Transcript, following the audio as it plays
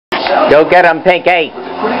Go get him, Pinkie.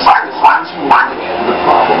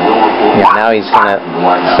 Yeah, now he's gonna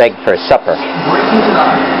beg for supper.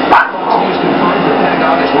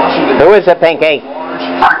 Who is it, Pinkie?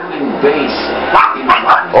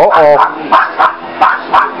 Uh-oh.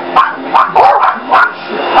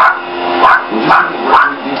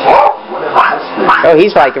 Oh,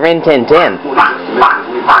 he's like Rin Tin Tin.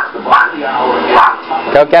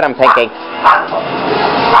 Go get him, Pinkie.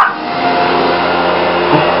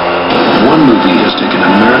 One movie has taken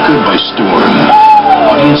America by storm.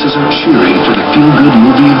 Audiences are cheering for the feel-good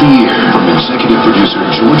movie of the year from executive producer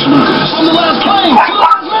George Lucas. On the last plane!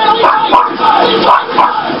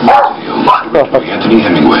 Anthony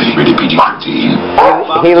Hemingway, rated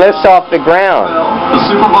PG-13. He lifts off the ground. The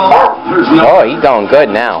Super Bowl. Oh, he's going good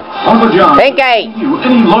now. Pinkie!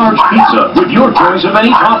 Any large pizza with your choice of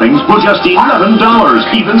any toppings for just $11.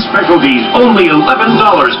 Even specialties, only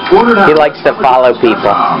 $11. Order now. He likes to follow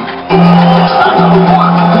people.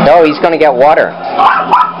 Oh, he's going to get water.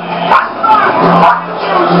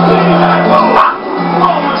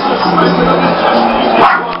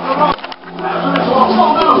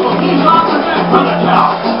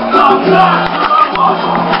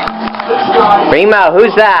 Remo,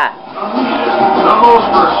 who's that?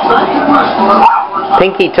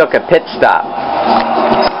 Pinkie took a pit stop.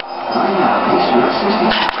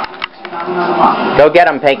 Go get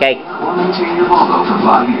him, Pinkie. In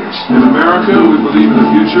America, we believe in a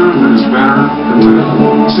future that is better than today.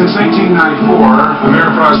 Since 1894,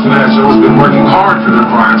 Ameriprise Financial has been working hard for their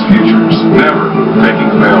clients' futures, never taking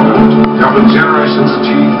a bailout, helping generations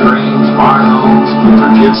achieve dreams, buy homes, put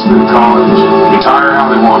their kids through college, retire how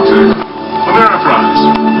they want to. Ameriprise,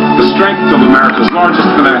 the strength of America's largest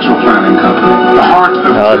financial planning company, the heart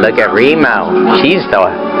of... Oh, look at Remo. She's the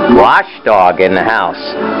watchdog in the house.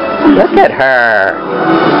 Look at her.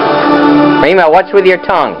 Remo, what's with your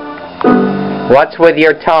tongue? What's with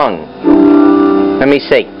your tongue? Let me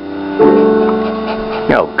see.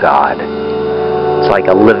 Oh, God. It's like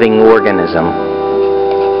a living organism.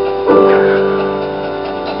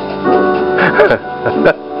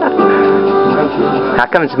 How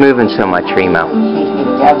come it's moving so much, Remo?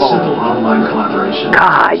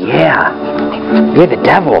 God, yeah. You're the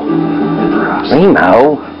devil.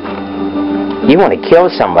 Remo. You want to kill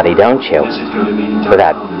somebody, don't you? With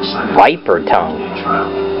that viper tongue.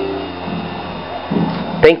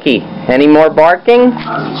 Pinkie, any more barking?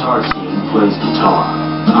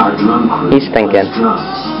 He's thinking.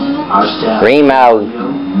 Remo,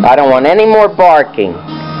 I don't want any more barking.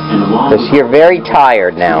 Because you're very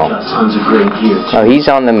tired now. Oh, he's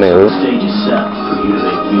on the move.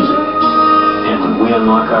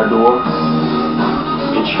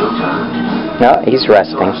 No, he's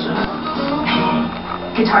resting.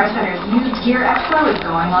 Guitar Center's new Gear Expo is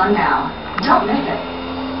going on now. Don't miss it.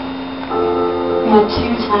 We had 2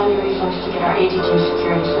 timely reasons to get our ADT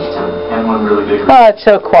security system. And one really big... Oh, it's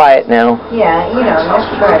so quiet now. Yeah, you know,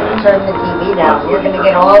 that's right. Turn the TV down. You're going to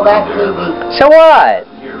get all that TV. So what?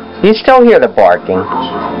 You still hear the barking.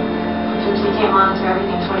 Since we can't monitor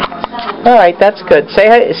everything 24/7. All right, that's good.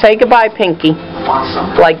 Say goodbye, Pinkie.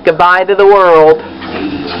 Like goodbye to the world.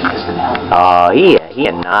 Oh, he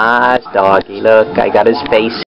a nice doggy. Look, I got his face.